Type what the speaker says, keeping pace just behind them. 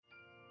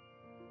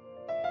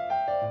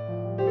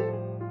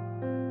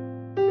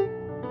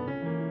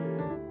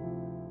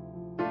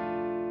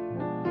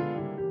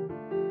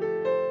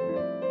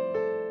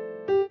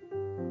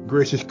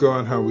Gracious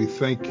God, how we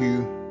thank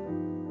you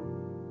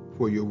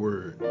for your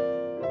word.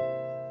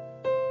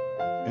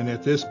 And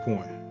at this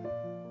point,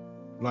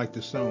 like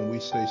the song, we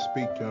say,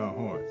 speak to our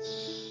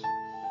hearts.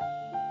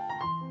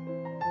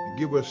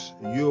 Give us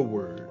your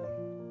word,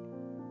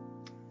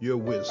 your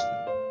wisdom.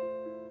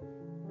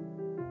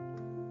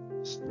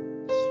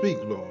 Speak,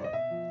 Lord,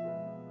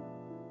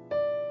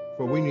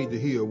 for we need to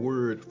hear a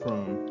word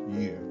from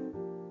you.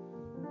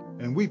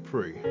 And we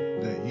pray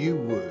that you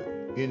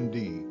would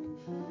indeed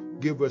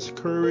give us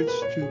courage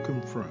to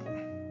confront,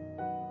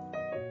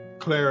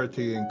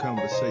 clarity in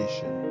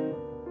conversation,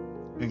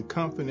 and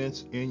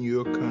confidence in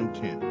your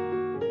content,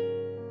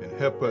 and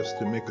help us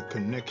to make a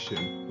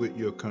connection with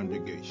your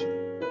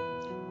congregation.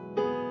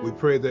 We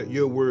pray that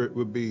your word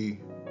will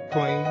be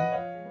plain,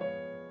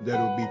 that it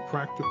will be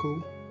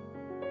practical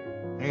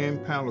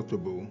and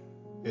palatable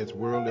as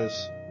well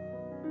as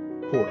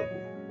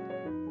portable.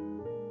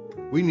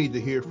 We need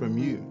to hear from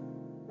you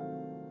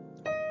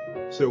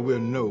so we'll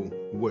know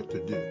what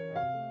to do.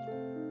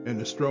 In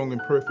the strong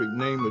and perfect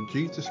name of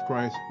Jesus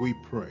Christ, we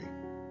pray.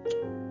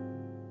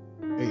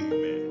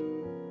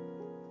 Amen.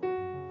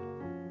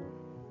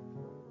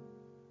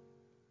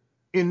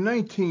 In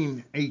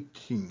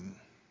 1918,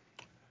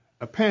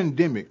 a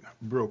pandemic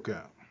broke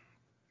out.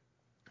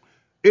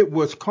 It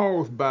was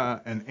caused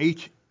by an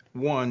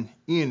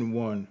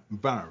H1N1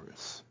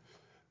 virus.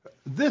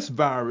 This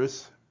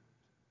virus,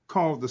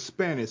 called the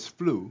Spanish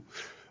flu,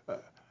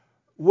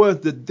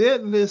 was the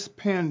deadliest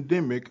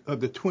pandemic of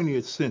the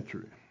 20th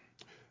century.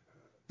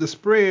 The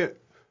spread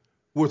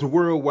was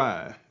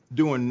worldwide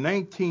during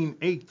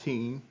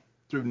 1918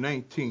 through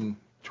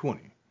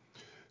 1920.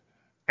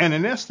 And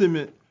an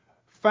estimate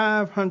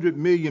 500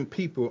 million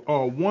people,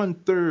 or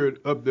 1/3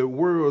 of the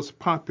world's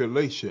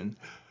population,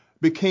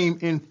 became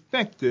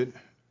infected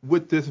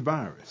with this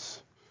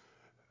virus.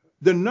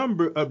 The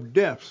number of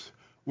deaths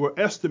were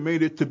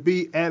estimated to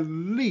be at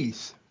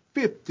least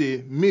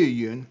 50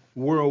 million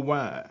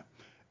worldwide.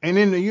 And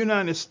in the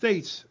United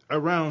States,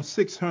 around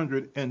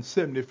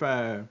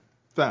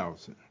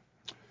 675,000.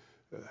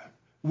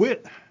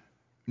 With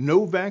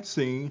no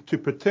vaccine to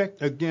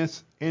protect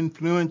against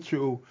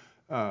influential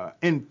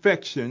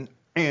infection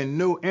and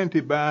no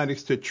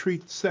antibiotics to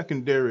treat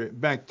secondary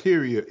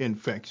bacteria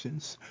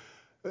infections,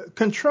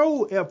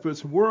 control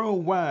efforts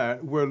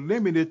worldwide were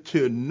limited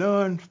to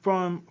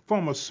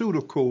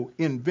non-pharmaceutical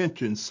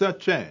inventions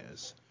such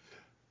as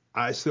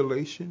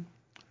isolation,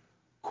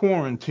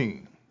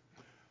 quarantine,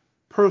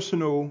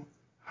 personal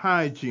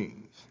hygiene,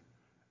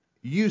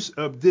 use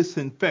of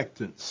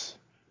disinfectants,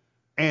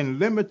 and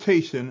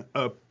limitation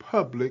of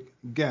public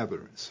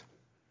gatherings.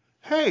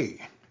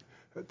 Hey,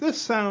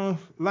 this sounds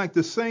like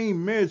the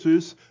same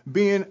measures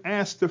being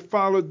asked to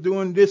follow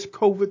during this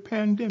COVID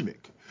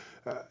pandemic.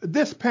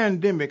 This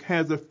pandemic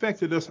has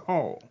affected us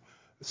all,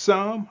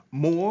 some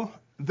more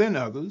than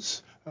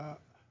others.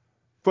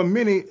 For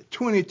many,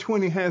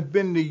 2020 has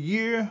been the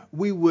year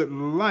we would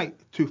like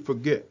to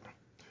forget,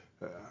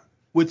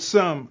 with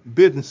some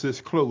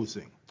businesses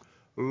closing,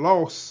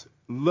 lost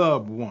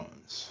loved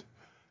ones,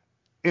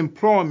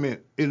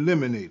 employment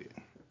eliminated,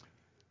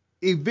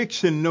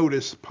 eviction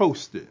notice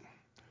posted,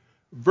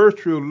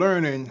 virtual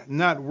learning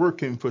not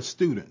working for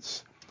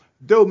students,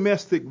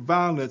 domestic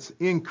violence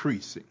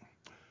increasing,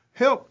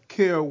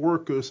 healthcare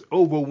workers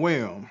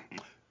overwhelmed,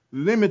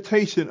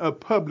 limitation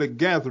of public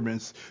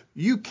gatherings.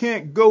 You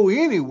can't go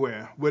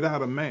anywhere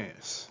without a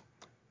mask.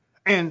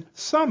 And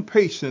some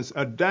patients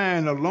are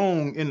dying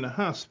alone in the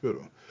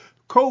hospital.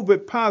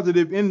 COVID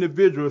positive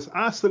individuals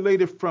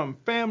isolated from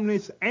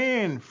families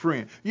and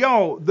friends.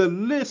 Y'all, the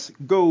list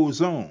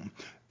goes on.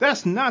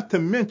 That's not to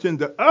mention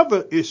the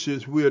other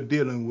issues we're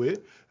dealing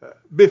with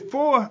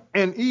before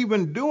and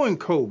even during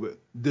COVID: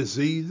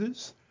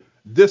 diseases,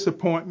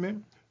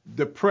 disappointment,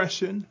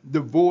 depression,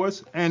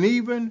 divorce, and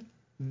even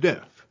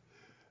death.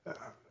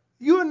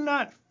 You're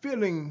not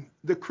feeling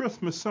the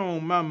Christmas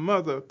song my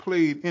mother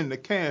played in the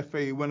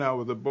cafe when I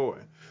was a boy.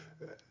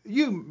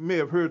 You may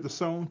have heard the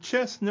song,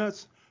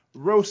 chestnuts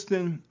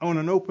roasting on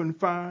an open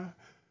fire,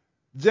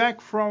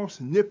 Jack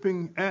Frost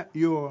nipping at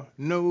your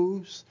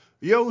nose,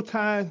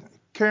 Yuletide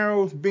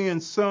carols being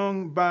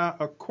sung by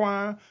a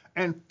choir,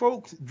 and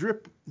folks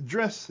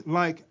dressed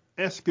like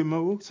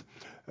Eskimos.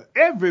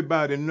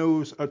 Everybody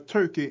knows a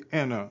turkey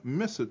and a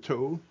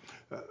mistletoe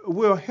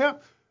will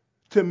help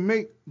to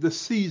make the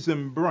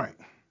season bright.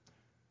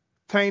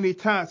 Tiny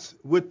tots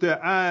with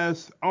their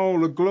eyes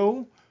all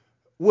aglow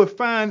will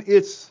find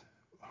it's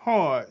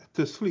hard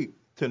to sleep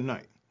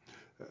tonight.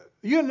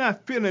 You're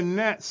not feeling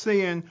that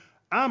saying,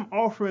 I'm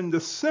offering the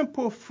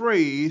simple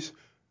phrase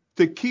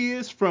to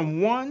kids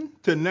from 1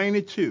 to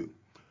 92.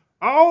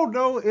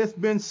 Although it's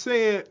been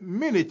said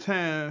many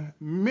times,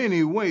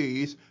 many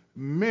ways,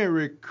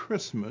 Merry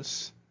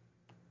Christmas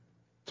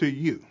to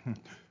you.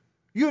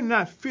 You're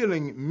not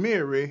feeling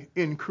merry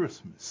in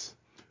Christmas.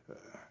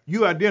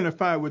 You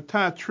identify with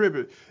Ty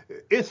Tribbett.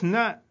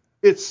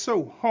 It's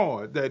so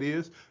hard, that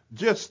is,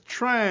 just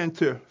trying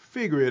to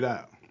figure it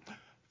out.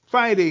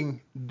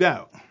 Fighting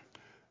doubt.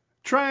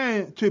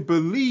 Trying to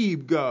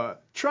believe God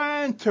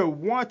trying to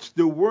watch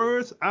the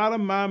words out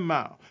of my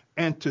mouth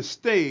and to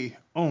stay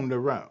on the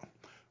route.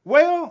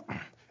 Well,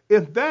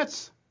 if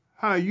that's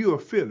how you are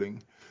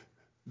feeling,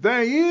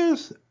 there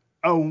is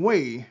a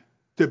way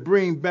to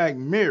bring back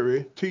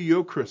Mary to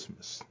your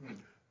Christmas.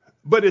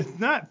 But it's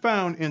not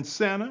found in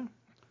Santa,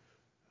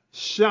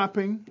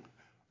 shopping,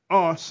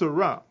 or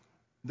Syrah,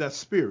 that's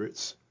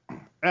spirits,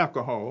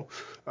 alcohol,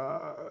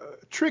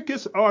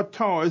 trinkets, or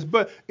toys,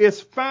 but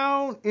it's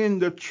found in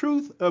the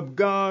truth of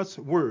God's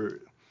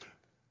word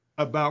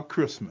about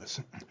Christmas.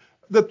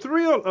 The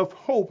thrill of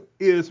hope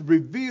is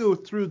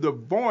revealed through the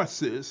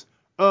voices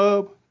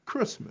of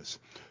Christmas.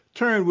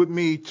 Turn with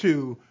me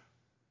to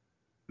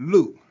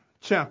Luke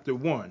chapter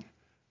 1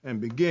 and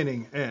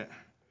beginning at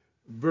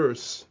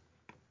verse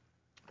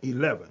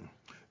 11.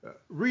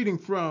 Reading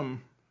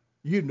from,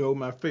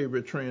 my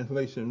favorite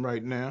translation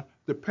right now,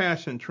 the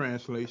Passion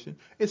Translation.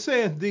 It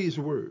says these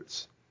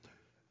words.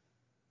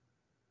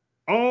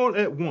 All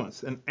at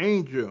once an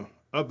angel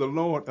of the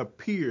Lord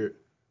appeared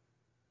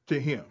to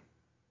him,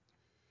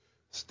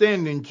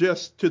 standing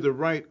just to the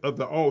right of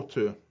the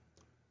altar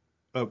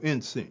of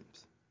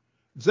incense.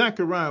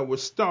 Zechariah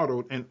was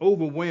startled and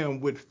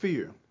overwhelmed with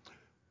fear.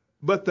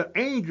 But the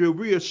angel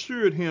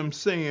reassured him,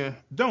 saying,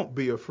 "Don't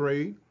be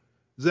afraid,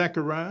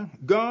 Zechariah.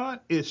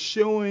 God is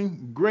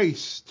showing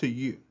grace to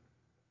you.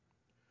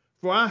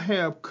 For I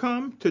have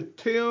come to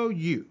tell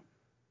you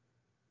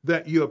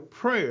that your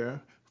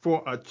prayer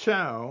for a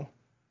child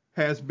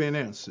has been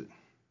answered.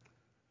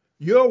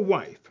 Your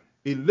wife,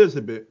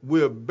 Elizabeth,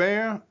 will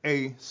bear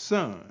a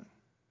son.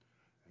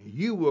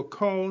 You will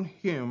call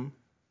him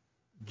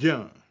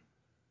John.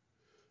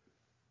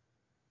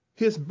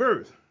 His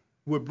birth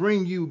will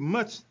bring you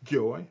much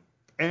joy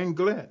and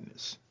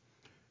gladness.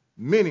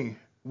 Many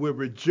will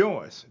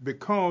rejoice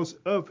because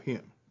of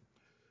him.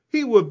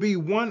 He will be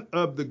one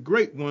of the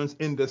great ones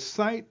in the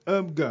sight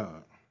of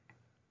God.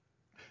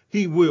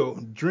 He will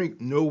drink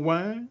no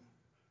wine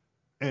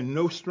and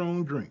no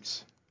strong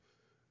drinks,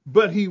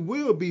 but he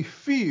will be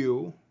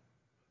filled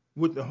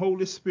with the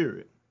Holy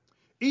Spirit,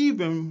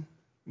 even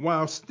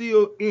while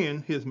still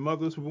in his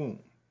mother's womb.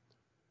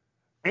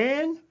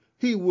 And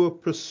he will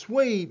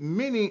persuade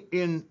many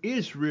in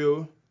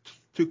Israel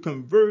to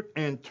convert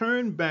and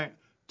turn back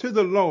to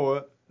the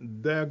Lord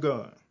their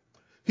God.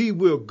 He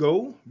will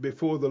go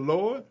before the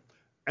Lord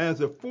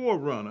as a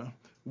forerunner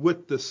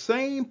with the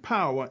same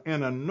power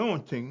and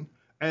anointing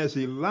as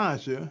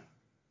Elijah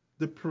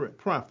the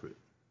prophet.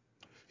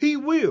 He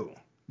will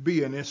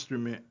be an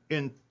instrument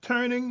in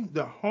turning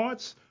the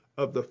hearts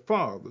of the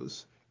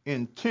fathers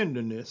in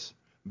tenderness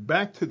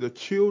back to the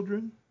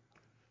children,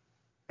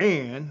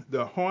 and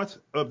the hearts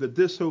of the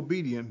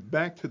disobedient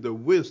back to the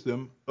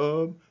wisdom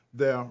of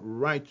their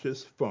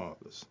righteous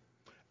fathers.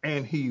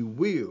 And he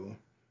will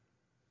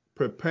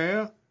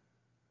prepare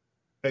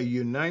a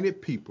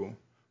united people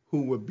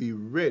who will be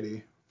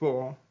ready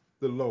for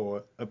the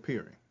Lord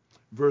appearing.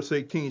 Verse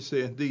 18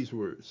 says these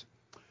words.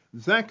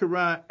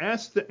 Zechariah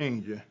asked the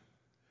angel,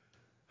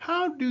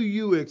 "How do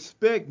you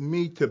expect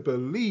me to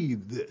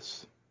believe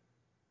this?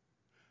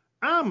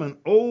 I'm an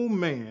old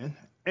man,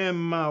 and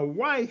my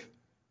wife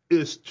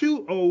is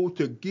too old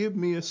to give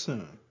me a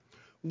son.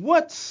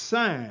 What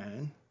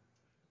sign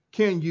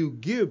can you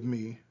give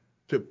me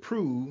to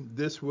prove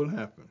this will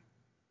happen?"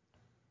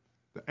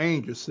 The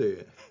angel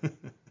said,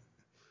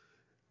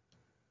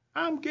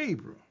 "I'm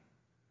Gabriel.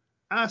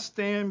 I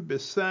stand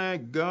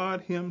beside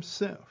God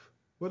himself."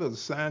 What other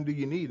sign do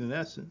you need in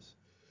essence?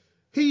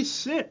 "He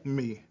sent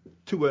me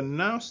to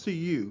announce to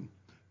you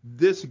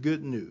this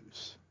good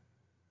news.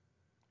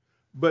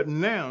 But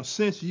now,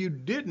 since you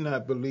did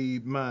not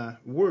believe my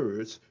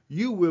words,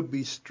 you will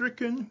be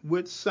stricken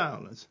with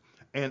silence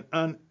and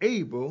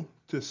unable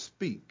to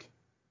speak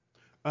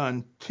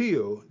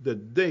until the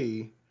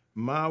day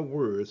my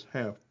words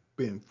have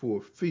been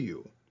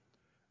fulfilled.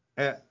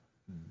 At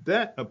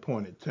that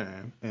appointed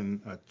time,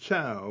 and a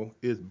child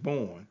is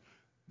born,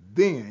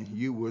 then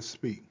you will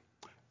speak,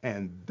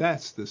 and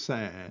that's the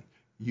sign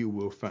you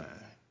will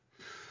find."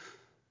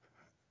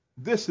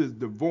 This is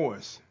the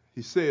voice.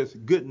 He says,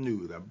 good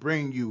news. I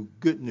bring you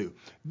good news.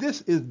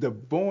 This is the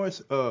voice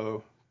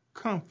of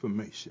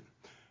confirmation.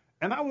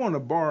 And I want to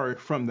borrow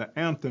from the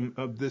anthem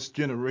of this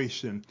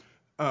generation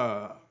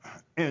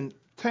and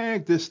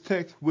tag this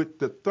text with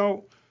the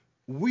thought,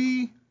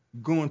 we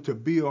going to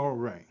be all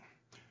right.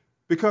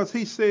 Because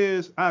he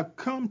says, I've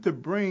come to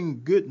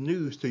bring good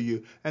news to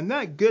you. And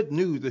that good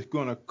news is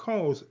going to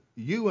cause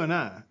you and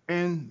I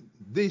and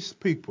these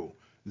people,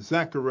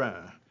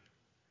 Zechariah,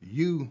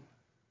 you,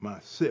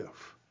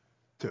 myself,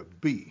 to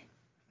be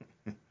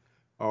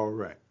all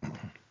right.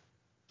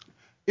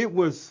 It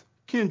was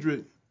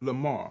Kendrick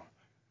Lamar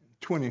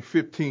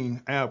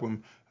 2015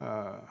 album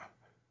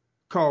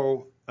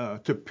called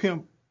To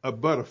Pimp a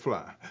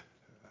Butterfly,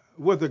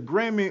 was a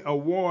Grammy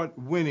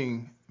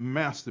Award-winning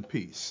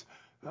masterpiece.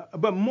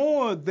 But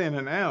more than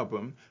an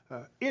album,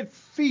 it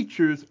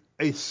features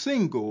a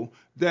single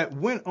that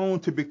went on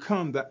to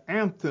become the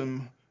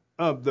anthem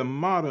of the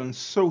modern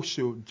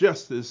social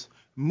justice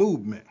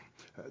movement.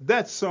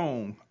 That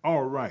song,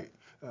 All Right,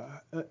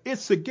 It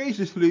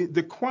sagaciously,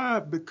 the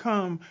choir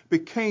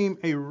became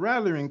a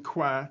rallying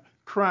cry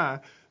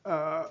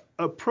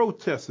of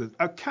protesters,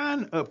 a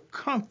kind of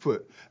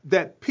comfort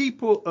that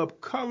people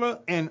of color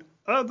and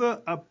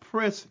other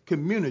oppressed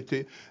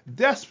community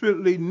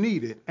desperately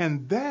needed,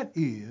 and that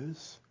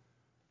is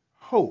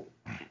hope.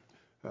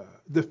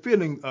 The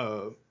feeling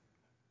of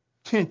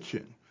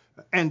tension.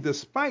 And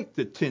despite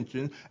the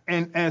tension,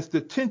 and as the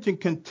tension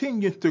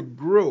continues to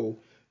grow,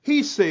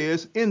 he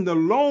says, in the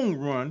long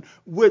run,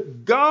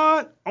 with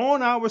God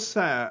on our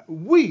side,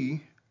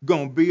 we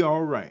gonna be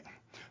all right.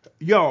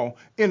 Y'all,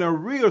 in a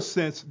real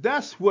sense,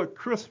 that's what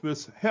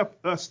Christmas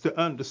helped us to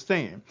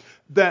understand,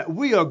 that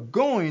we are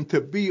going to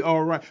be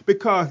all right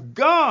because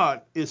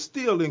God is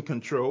still in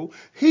control.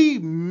 He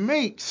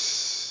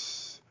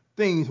makes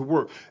things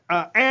work.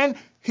 And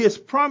his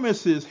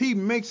promises, he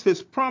makes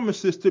his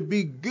promises to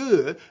be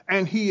good,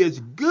 and he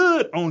is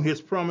good on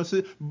his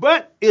promises,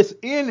 but it's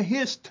in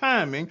his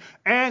timing,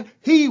 and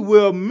he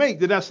will make,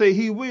 did I say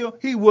he will?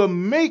 He will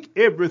make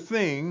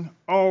everything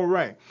all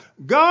right.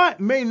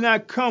 God may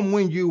not come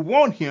when you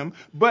want him,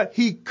 but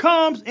he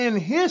comes in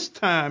his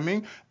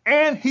timing,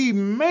 and he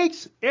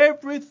makes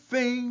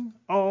everything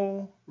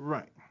all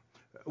right.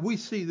 We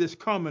see this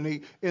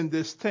culminate in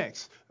this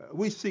text.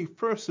 We see,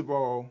 first of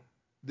all,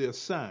 the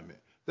assignment.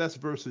 That's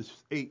verses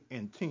 8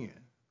 and 10.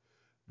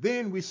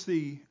 Then we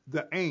see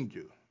the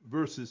angel,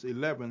 verses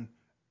 11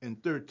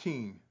 and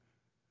 13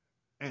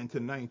 and to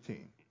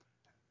 19.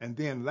 And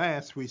then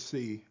last we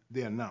see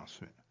the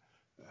announcement.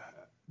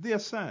 The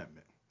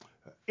assignment.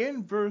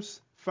 In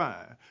verse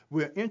 5,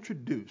 we're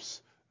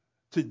introduced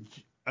to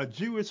a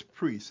Jewish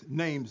priest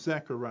named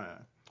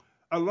Zechariah,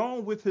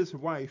 along with his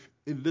wife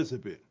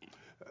Elizabeth.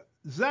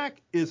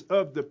 Zach is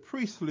of the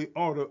priestly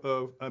order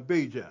of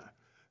Abijah.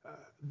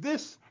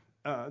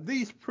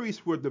 These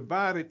priests were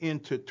divided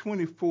into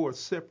 24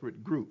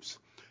 separate groups,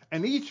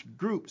 and each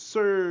group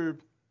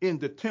served in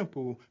the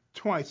temple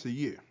twice a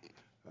year.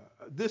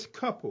 This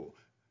couple,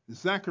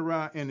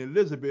 Zachariah and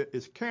Elizabeth,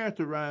 is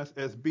characterized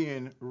as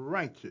being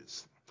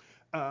righteous.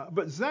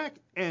 But Zach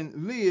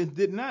and Liz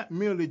did not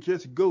merely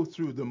just go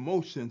through the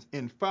motions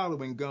in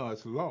following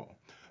God's law.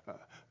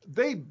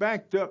 They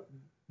backed up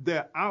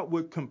their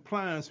outward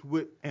compliance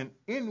with an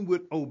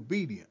inward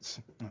obedience.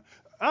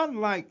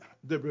 Unlike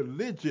the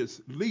religious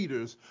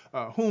leaders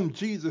whom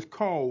Jesus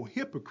called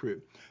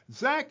hypocrite,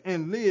 Zach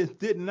and Liz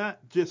did not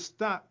just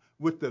stop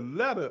with the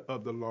letter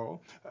of the law.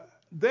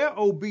 Their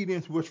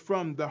obedience was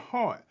from the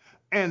heart,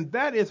 and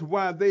that is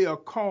why they are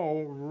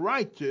called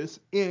righteous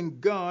in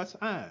God's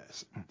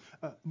eyes.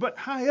 But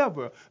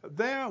however,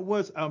 there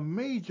was a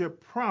major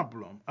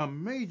problem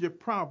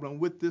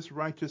with this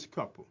righteous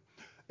couple.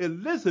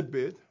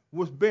 Elizabeth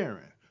was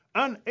barren,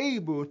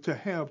 unable to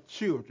have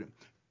children,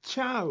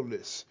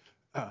 childless.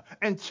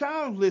 And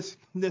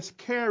childlessness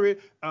carried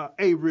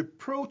a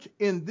reproach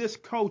in this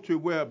culture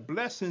where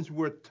blessings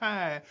were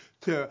tied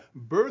to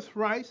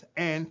birthrights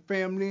and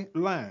family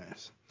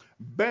lines.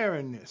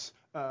 Barrenness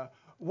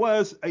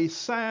was a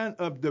sign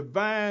of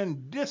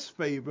divine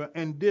disfavor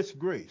and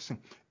disgrace.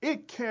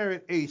 It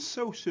carried a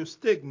social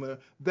stigma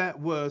that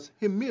was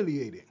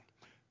humiliating.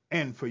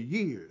 And for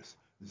years,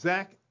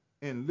 Zach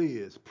and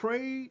Liz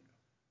prayed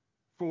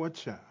for a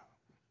child,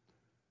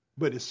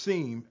 but it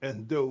seemed as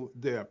though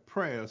their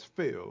prayers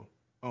fell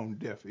on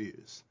deaf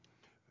ears.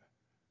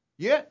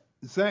 Yet,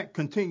 Zach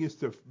continues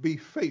to be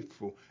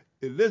faithful.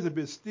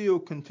 Elizabeth still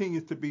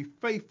continues to be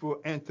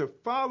faithful and to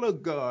follow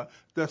God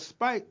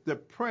despite the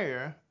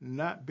prayer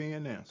not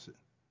being answered.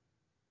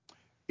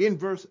 In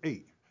verse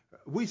 8,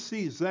 we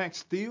see Zach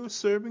still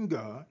serving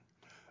God,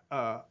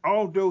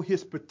 although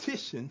his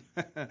petition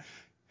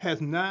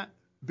has not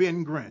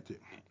been granted.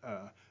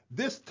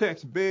 This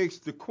text begs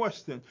the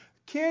question,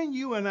 can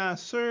you and I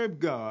serve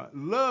God,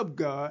 love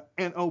God,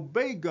 and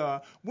obey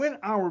God when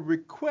our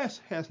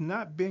request has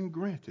not been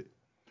granted?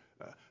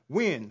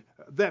 When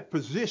that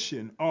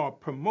position or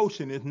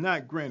promotion is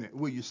not granted,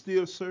 will you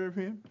still serve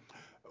him?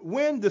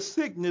 When the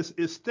sickness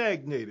is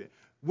stagnated,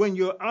 when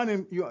your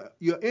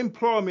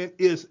employment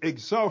is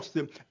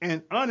exhausted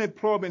and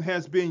unemployment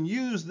has been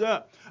used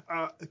up,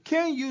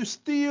 can you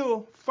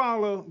still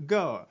follow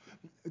God?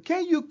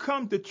 Can you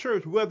come to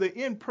church, whether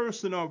in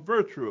person or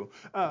virtual?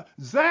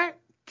 Zach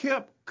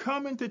kept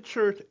coming to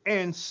church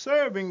and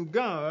serving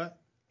God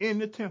in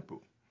the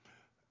temple.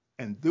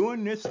 And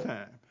during this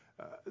time,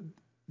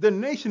 the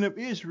nation of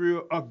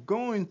Israel are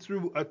going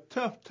through a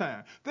tough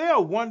time. They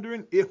are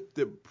wondering if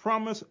the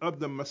promise of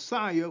the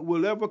Messiah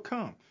will ever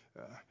come.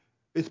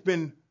 It's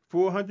been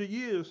 400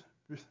 years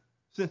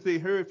since they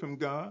heard from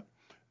God.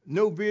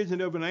 No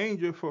vision of an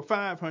angel for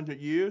 500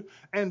 years.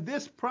 And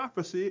this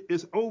prophecy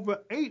is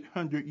over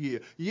 800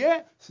 years.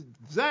 Yet,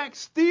 Zach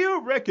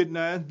still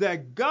recognized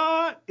that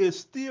God is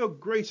still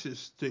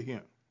gracious to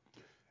him.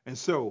 And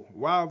so,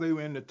 while they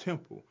were in the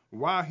temple,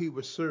 while he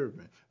was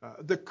serving,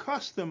 the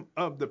custom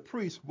of the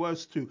priest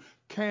was to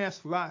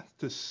cast lots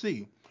to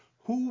see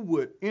who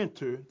would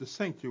enter the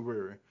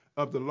sanctuary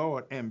of the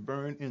Lord and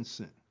burn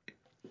incense.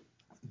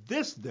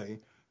 This day,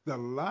 the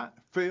lot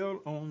fell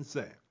on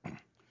Zach.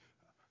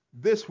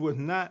 This was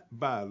not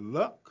by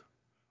luck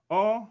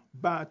or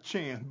by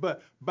chance,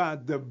 but by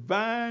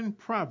divine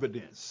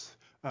providence.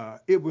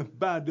 It was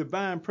by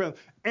divine providence,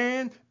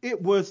 and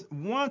it was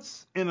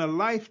once in a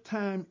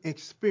lifetime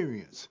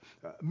experience.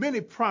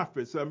 Many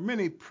prophets or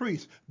many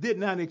priests did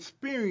not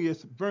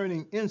experience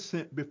burning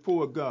incense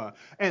before God.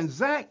 And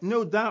Zach,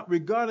 no doubt,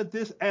 regarded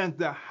this as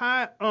the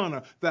high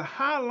honor, the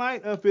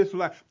highlight of his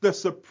life, the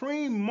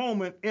supreme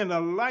moment in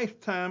a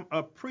lifetime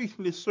of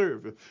priestly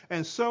service.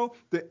 And so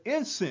the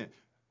incense,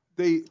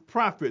 the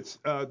prophets,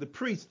 the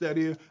priests, that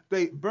is,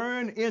 they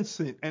burn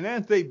incense. And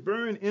as they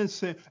burn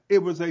incense, it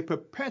was a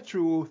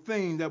perpetual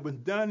thing that was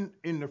done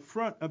in the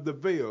front of the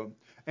veil.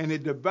 And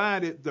it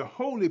divided the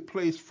holy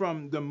place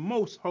from the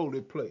most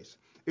holy place.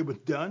 It was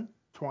done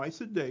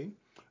twice a day,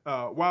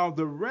 while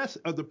the rest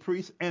of the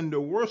priests and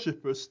the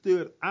worshipers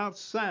stood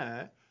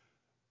outside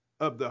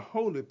of the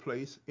holy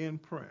place in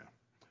prayer.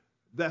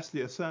 That's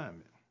the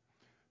assignment.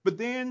 But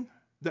then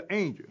the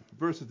angel,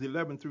 verses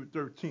 11 through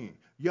 13,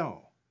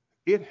 y'all,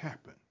 it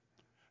happened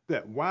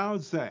that while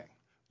Zach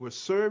was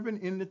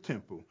serving in the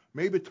temple,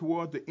 maybe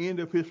toward the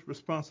end of his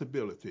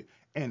responsibility,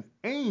 an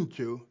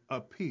angel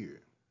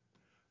appeared.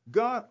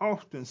 God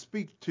often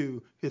speaks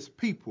to his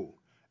people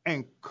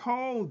and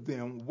calls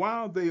them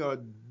while they are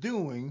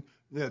doing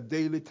their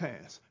daily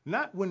tasks,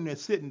 not when they're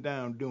sitting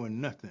down doing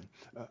nothing.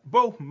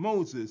 Both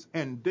Moses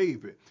and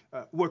David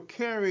were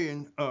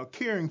caring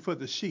for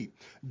the sheep.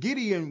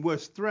 Gideon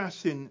was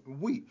threshing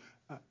wheat.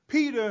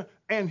 Peter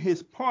and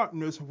his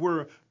partners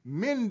were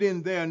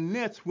mending their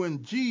nets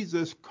when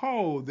Jesus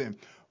called them.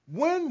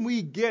 When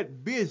we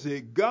get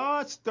busy,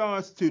 God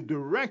starts to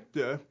direct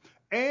us,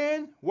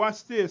 and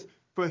watch this.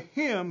 For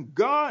him,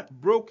 God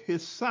broke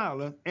his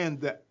silence, and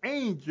the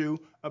angel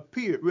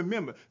appeared.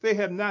 Remember, they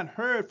have not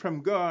heard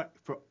from God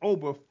for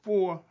over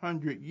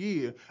 400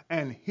 years,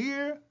 and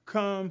here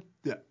comes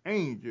the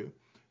angel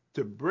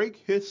to break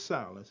his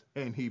silence,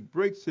 and he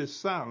breaks his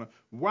silence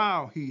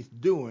while he's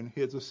doing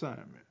his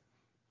assignment.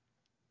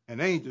 An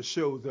angel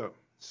shows up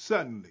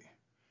suddenly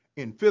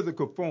in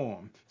physical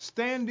form,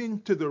 standing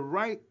to the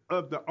right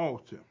of the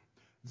altar.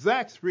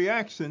 Zach's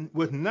reaction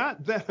was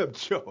not that of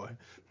joy.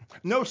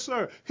 No,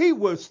 sir. He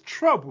was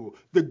troubled.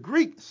 The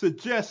Greek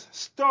suggests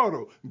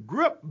startled,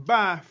 gripped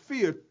by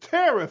fear,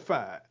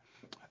 terrified.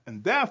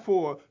 And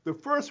therefore, the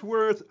first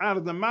words out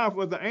of the mouth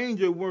of the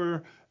angel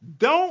were,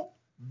 "Don't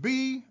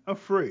be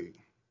afraid."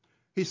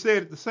 He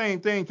said the same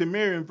thing to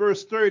Mary in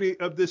verse 30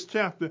 of this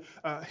chapter.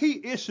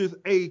 He issues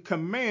a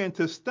command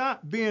to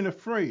stop being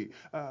afraid.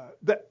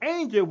 The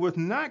angel was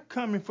not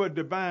coming for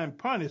divine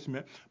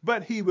punishment,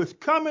 but he was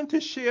coming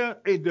to share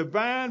a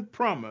divine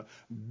promise.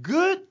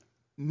 Good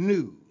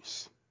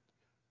news.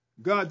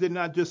 God did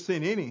not just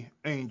send any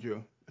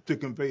angel to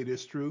convey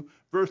this truth.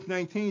 Verse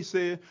 19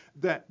 said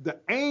that the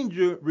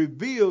angel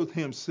revealed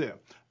himself.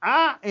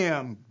 I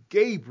am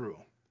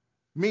Gabriel,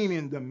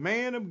 meaning the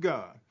man of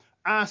God.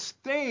 I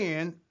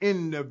stand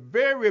in the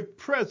very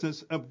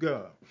presence of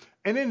God.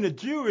 And in the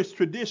Jewish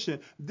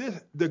tradition,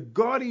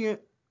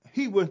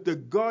 he was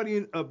the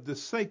guardian of the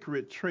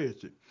sacred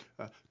treasure.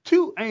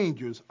 Two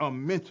angels are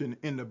mentioned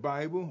in the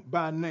Bible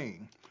by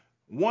name.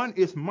 One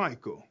is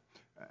Michael,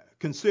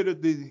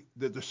 considered the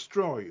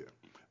destroyer,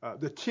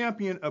 the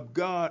champion of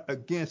God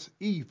against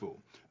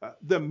evil,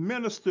 the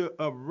minister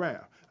of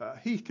wrath.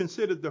 He's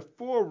considered the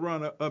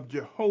forerunner of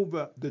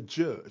Jehovah the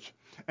judge.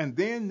 And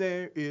then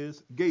there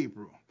is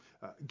Gabriel.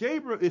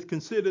 Gabriel is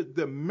considered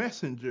the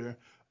messenger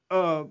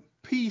of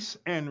peace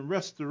and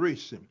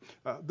restoration,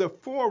 the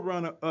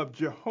forerunner of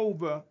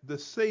Jehovah the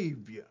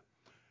Savior.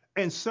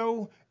 And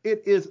so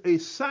it is a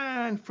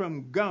sign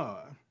from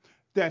God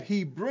that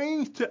he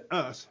brings to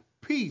us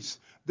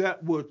peace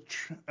that will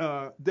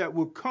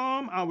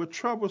calm our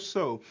troubled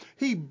soul.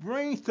 He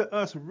brings to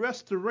us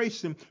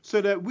restoration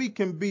so that we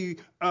can be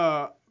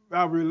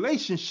our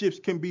relationships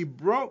can be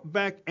brought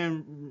back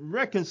and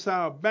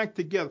reconciled back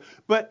together.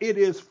 But it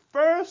is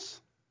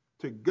first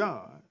to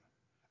God,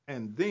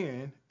 and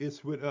then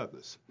it's with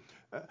others.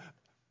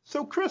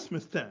 So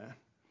Christmas time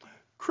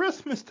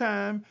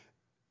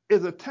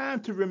is a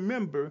time to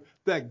remember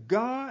that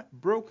God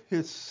broke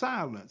his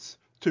silence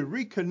to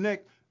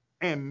reconnect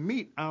and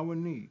meet our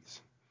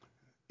needs.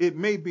 It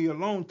may be a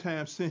long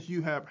time since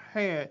you have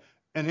had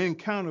an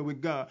encounter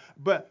with God,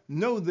 but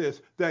know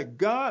this, that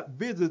God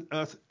visits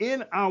us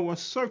in our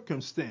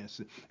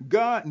circumstances.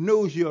 God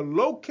knows your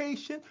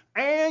location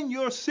and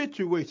your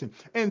situation.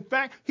 In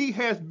fact, he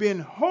has been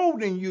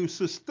holding you,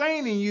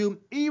 sustaining you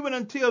even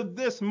until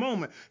this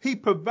moment. He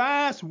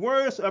provides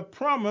words of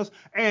promise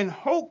and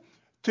hope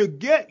to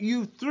get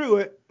you through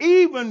it,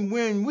 even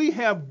when we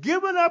have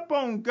given up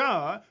on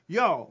God.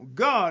 Y'all,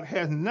 God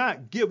has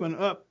not given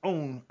up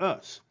on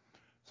us.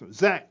 So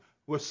Zach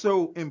was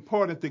so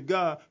important to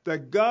God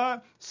that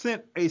God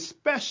sent a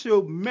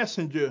special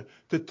messenger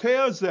to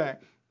tell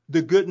Zach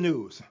the good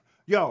news.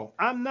 Y'all,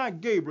 I'm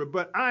not Gabriel,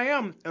 but I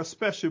am a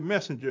special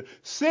messenger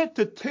sent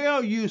to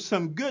tell you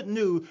some good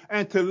news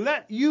and to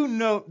let you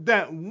know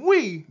that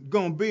we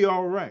gonna be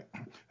all right.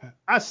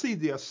 I see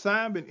the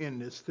assignment in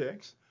this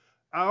text.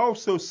 I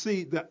also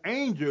see the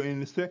angel in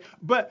this text,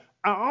 but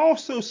I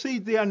also see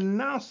the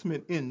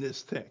announcement in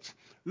this text.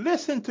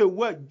 Listen to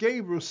what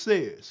Gabriel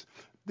says.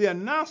 The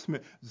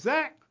announcement,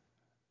 Zach,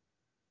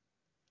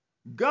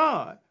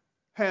 God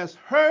has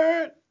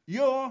heard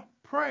your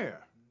prayer.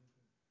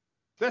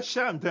 That's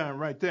shouting down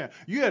right there.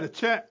 You had a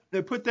chat,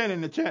 they put that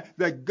in the chat,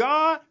 that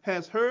God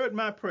has heard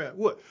my prayer.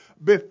 What?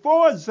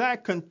 Before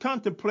Zach can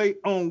contemplate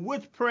on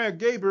which prayer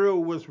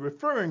Gabriel was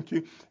referring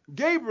to,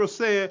 Gabriel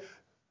said,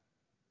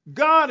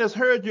 God has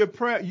heard your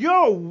prayer.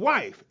 Your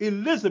wife,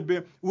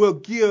 Elizabeth, will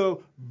give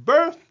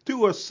birth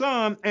to a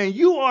son, and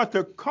you are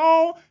to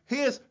call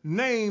his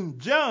name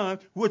John,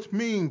 which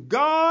means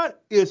God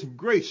is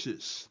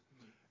gracious.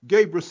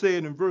 Gabriel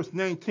said in verse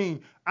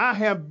 19, I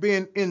have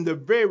been in the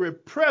very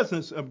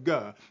presence of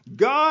God.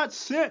 God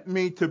sent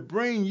me to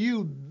bring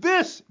you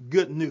this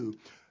good news.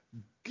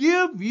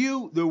 Give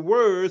you the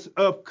words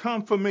of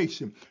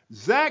confirmation.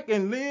 Zach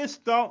and Liz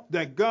thought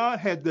that God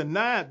had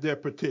denied their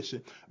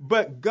petition,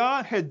 but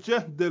God had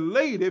just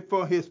delayed it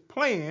for his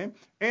plan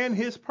and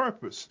his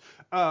purpose.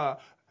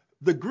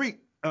 The Greek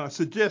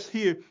suggests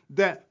here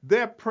that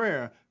their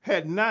prayer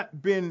had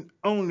not been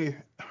only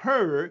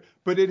heard,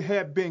 but it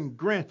had been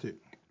granted.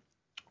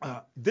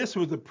 This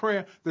was a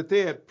prayer that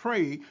they had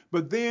prayed,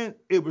 but then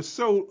it was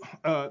so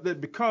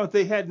that because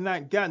they had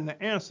not gotten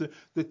the answer,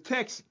 the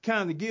text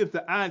kind of gives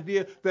the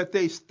idea that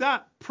they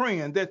stopped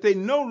praying, that they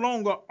no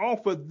longer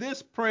offer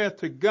this prayer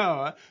to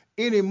God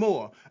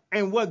anymore.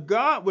 And what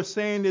God was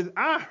saying is,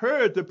 I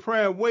heard the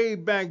prayer way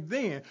back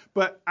then,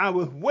 but I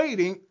was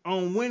waiting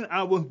on when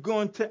I was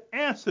going to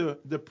answer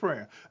the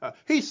prayer.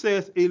 He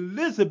says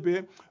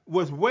Elizabeth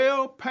was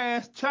well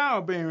past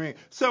childbearing.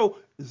 So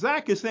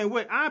Zach is saying,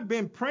 wait, I've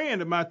been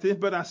praying about this,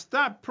 but I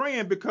stopped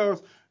praying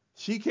because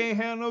she can't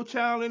have no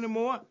child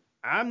anymore.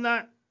 I'm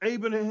not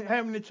able to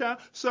have any child.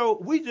 So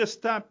we just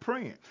stopped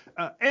praying.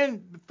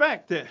 And the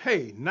fact that,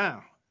 hey,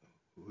 now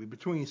we're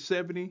between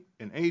 70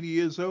 and 80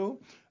 years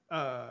old,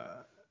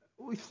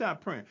 we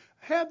stopped praying.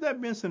 Have there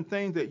been some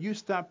things that you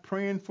stopped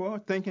praying for,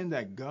 thinking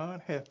that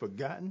God had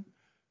forgotten?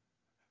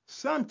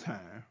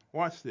 Sometime,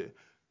 watch this,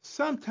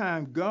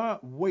 sometime God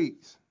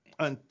waits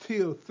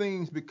until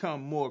things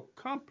become more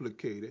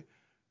complicated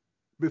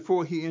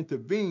before he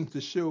intervenes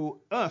to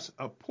show us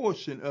a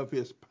portion of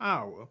his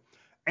power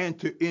and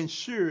to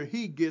ensure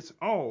he gets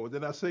all,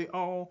 did I say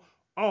all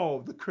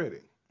the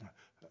credit.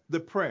 The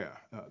prayer,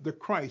 the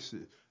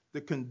crisis,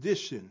 the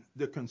condition,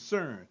 the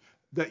concern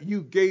that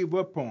you gave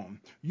up on,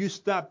 you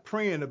stopped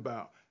praying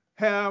about,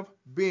 have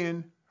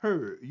been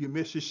heard. You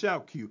missed your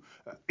shout cue.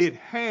 It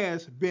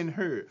has been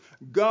heard.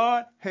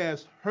 God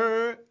has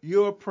heard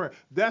your prayer.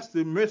 That's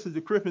the message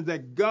of Christmas,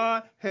 that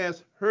God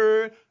has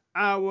heard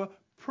our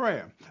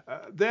prayer.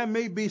 There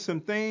may be some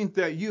things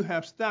that you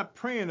have stopped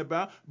praying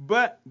about,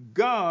 but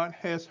God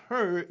has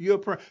heard your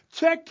prayer.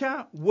 Check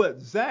out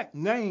what Zach's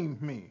name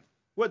means.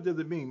 What does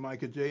it mean,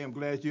 Micah J? I'm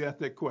glad you asked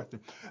that question.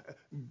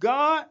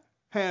 God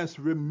has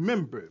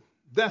remembered.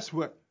 That's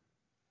what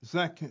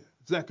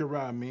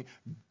Zechariah means.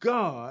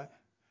 God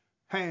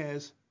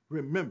has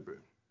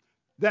remembered.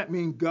 That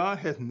means God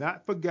has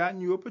not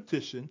forgotten your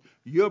petition,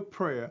 your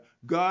prayer.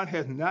 God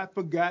has not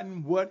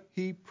forgotten what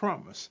he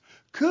promised.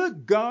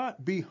 Could God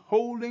be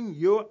holding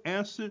your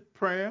answered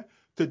prayer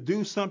to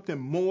do something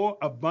more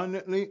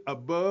abundantly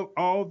above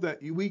all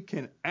that we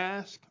can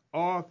ask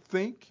or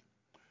think?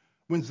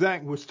 When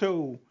Zach was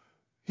told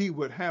he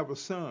would have a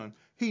son,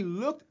 he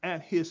looked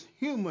at his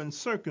human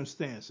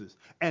circumstances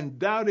and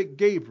doubted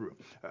Gabriel.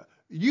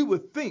 You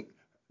would think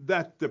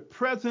that the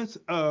presence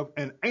of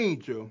an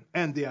angel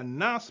and the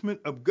announcement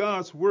of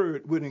God's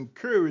word would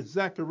encourage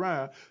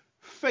Zechariah's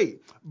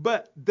faith,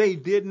 but they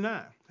did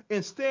not.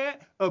 Instead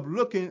of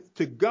looking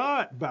to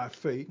God by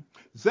faith,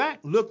 Zach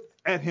looked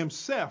at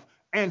himself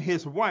and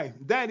his wife.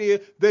 That is,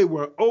 they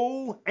were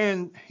old,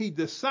 and he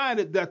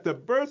decided that the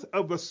birth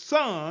of a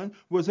son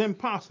was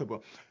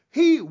impossible.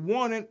 He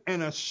wanted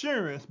an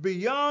assurance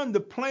beyond the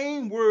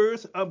plain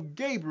words of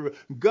Gabriel,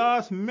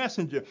 God's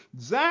messenger.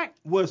 Zach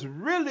was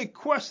really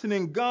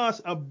questioning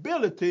God's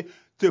ability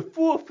to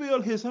fulfill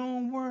his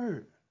own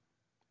word.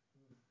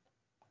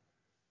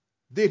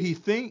 Did he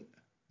think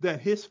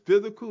that his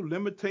physical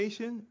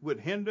limitation would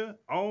hinder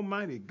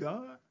Almighty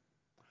God?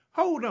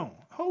 Hold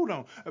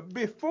on.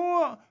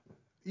 Before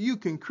you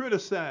can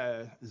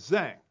criticize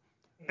Zach,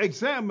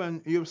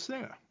 examine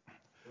yourself.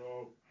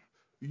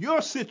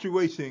 Your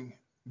situation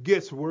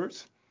gets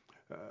worse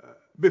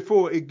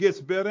before it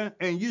gets better,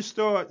 and you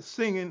start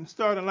singing,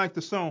 starting like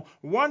the song,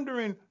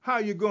 wondering how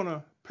you're going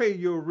to pay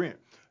your rent.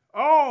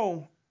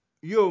 All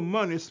your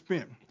money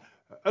spent,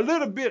 a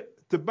little bit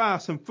to buy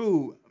some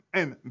food,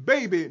 and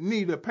baby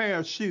need a pair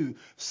of shoes.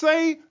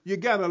 Say you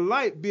got a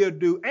light bill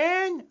due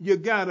and you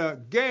got a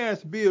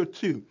gas bill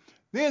too.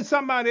 Then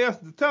somebody else,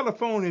 the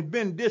telephone has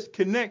been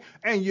disconnected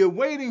and you're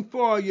waiting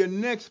for your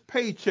next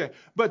paycheck.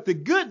 But the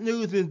good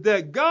news is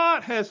that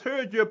God has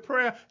heard your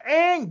prayer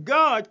and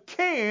God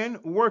can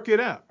work it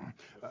out.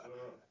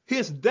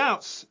 His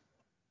doubts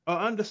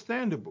are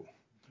understandable.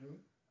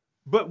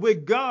 But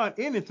with God,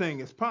 anything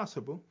is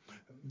possible.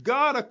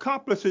 God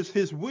accomplishes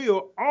his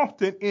will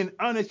often in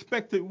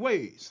unexpected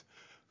ways.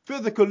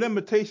 Physical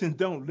limitations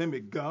don't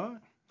limit God.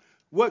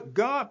 What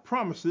God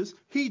promises,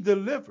 he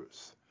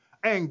delivers.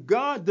 And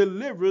God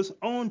delivers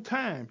on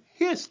time,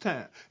 his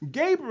time.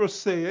 Gabriel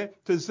said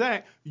to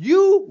Zach,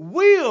 you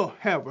will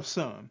have a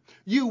son.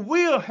 You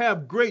will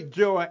have great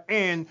joy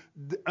and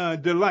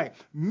delight.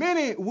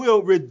 Many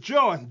will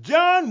rejoice.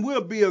 John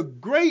will be a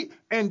great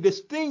and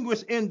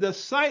distinguished in the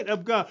sight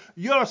of God.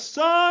 Your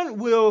son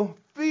will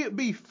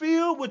be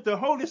filled with the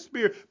Holy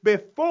Spirit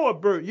before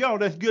birth. Y'all,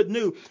 that's good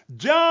news.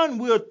 John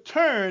will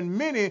turn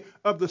many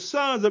of the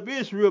sons of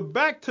Israel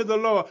back to the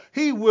Lord.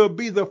 He will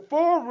be the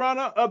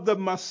forerunner of the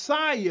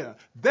Messiah.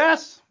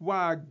 That's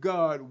why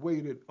God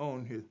waited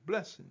on his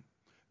blessing.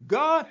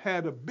 God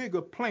had a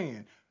bigger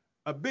plan,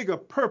 a bigger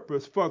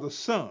purpose for the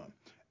son.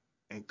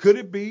 And could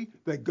it be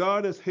that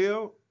God has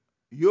held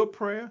your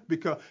prayer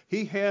because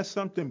he has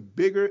something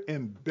bigger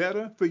and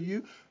better for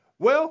you?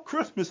 Well,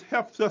 Christmas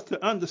helps us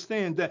to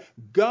understand that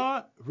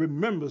God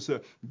remembers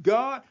us.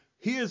 God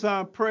hears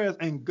our prayers,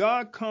 and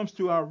God comes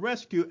to our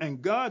rescue,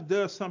 and God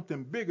does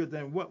something bigger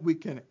than what we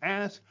can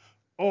ask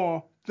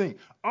or think.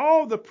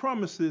 All the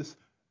promises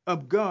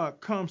of God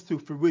comes to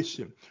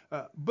fruition,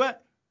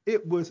 but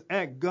it was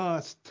at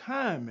God's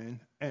timing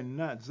and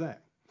not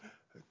Zach.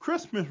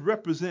 Christmas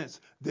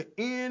represents the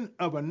end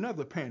of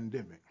another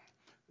pandemic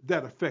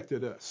that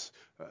affected us.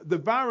 The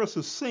virus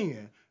of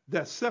sin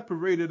that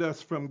separated us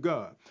from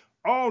God.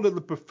 All of the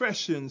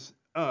professions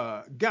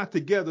got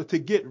together to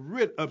get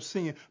rid of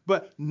sin,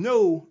 but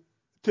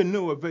to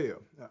no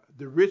avail.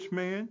 The rich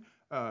man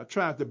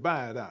tried to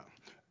buy it out.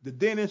 The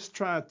dentist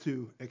tried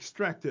to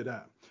extract it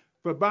out.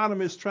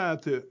 Phlebotomist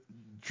tried to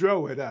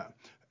draw it out.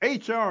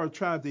 HR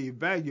tried to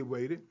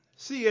evaluate it.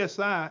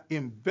 CSI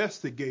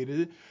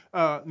investigated it.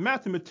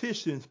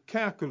 Mathematicians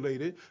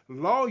calculated.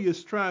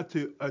 Lawyers tried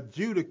to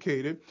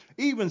adjudicate it.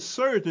 Even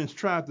surgeons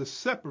tried to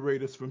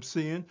separate us from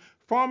sin.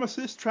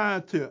 Pharmacists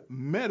tried to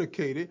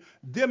medicate it.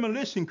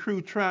 Demolition crew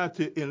tried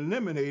to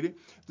eliminate it.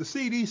 The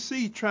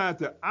CDC tried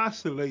to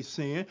isolate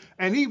sin.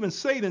 And even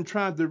Satan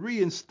tried to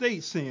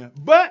reinstate sin.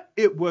 But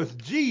it was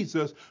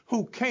Jesus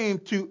who came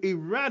to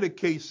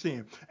eradicate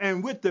sin.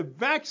 And with the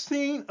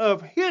vaccine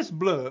of his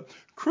blood,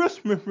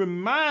 Christmas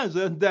reminds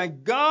us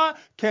that God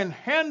can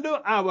handle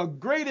our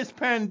greatest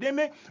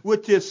pandemic,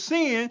 which is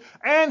sin,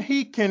 and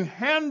he can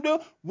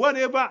handle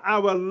whatever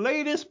our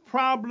latest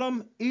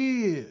problem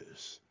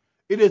is.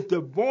 It is the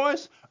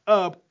voice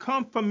of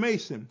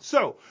confirmation.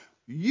 So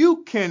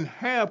you can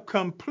have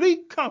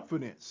complete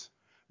confidence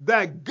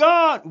that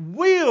God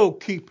will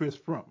keep his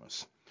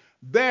promise.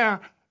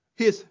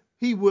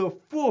 He will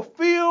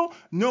fulfill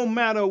no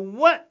matter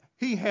what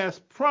he has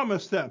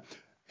promised us.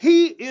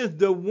 He is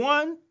the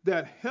one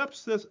that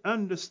helps us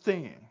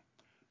understand.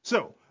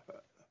 So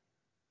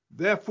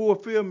his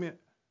fulfillment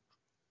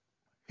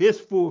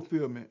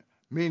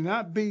may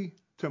not be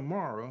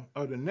tomorrow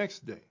or the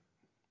next day,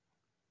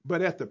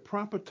 but at the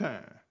proper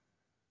time.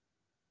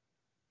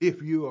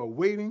 If you are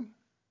waiting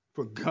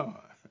for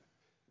God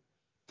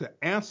to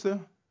answer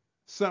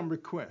some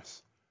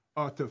request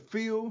or to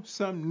fill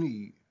some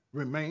need,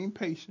 remain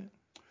patient.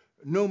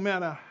 No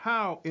matter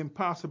how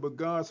impossible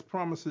God's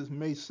promises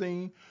may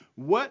seem,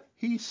 what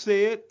he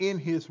said in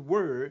his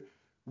word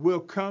will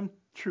come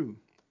true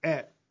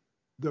at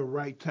the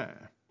right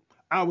time.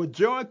 Our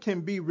joy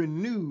can be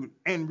renewed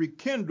and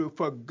rekindled,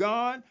 for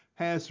God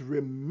has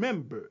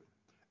remembered.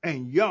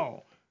 And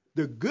y'all,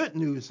 the good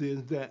news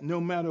is that no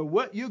matter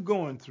what you're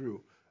going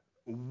through,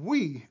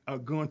 we are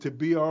going to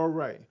be all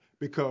right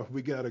because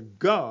we got a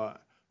God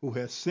who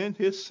has sent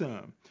his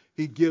son.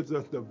 He gives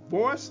us the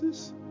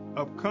voices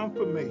of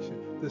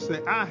confirmation to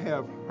say, I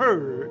have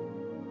heard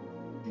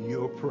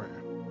your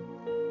prayer.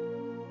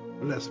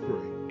 Let's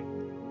pray.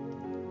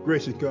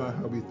 Gracious God,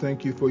 how we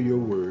thank you for your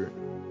word.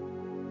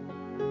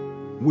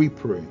 We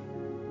pray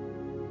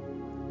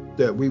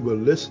that we will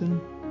listen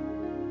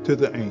to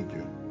the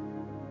angel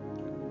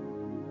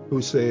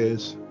who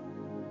says,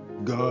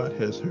 God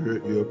has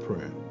heard your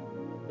prayer.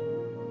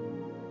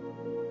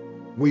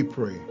 We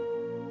pray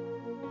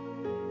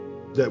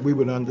that we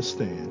would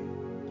understand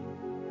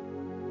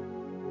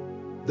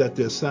that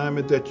the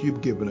assignment that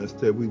you've given us,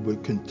 that we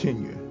would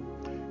continue,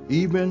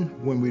 even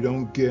when we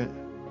don't get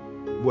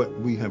what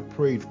we have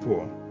prayed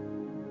for,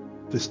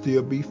 to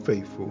still be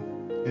faithful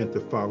and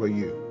to follow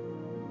you.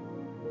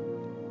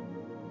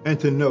 And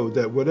to know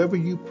that whatever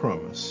you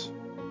promise,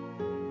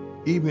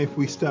 even if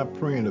we stop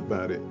praying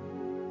about it,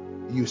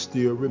 you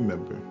still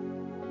remember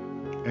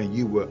and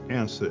you will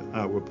answer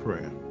our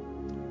prayer.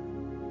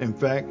 In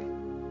fact,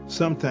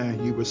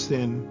 sometimes you will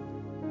send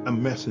a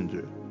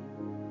messenger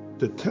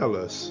to tell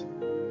us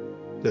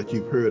that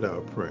you've heard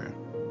our prayer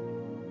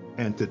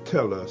and to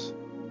tell us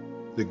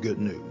the good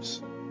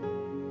news.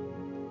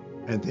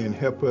 And then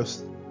help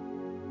us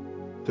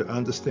to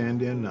understand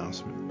the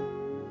announcement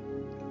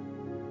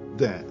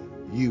that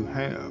you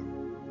have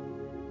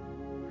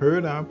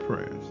heard our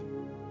prayers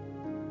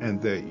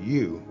and that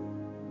you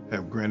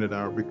have granted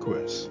our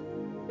requests.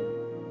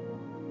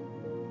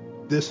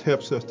 This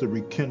helps us to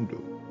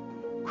rekindle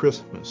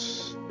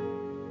Christmas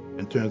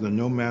in terms of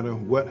no matter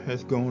what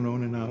has gone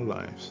on in our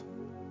lives,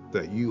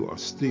 that you are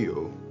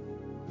still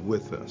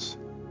with us.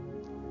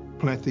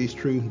 Plant these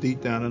truths deep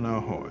down in our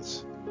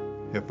hearts.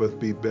 Help us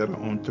be better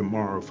on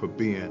tomorrow for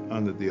being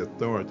under the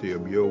authority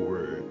of your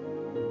word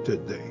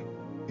today.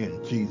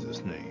 In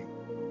Jesus' name,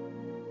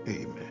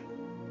 amen.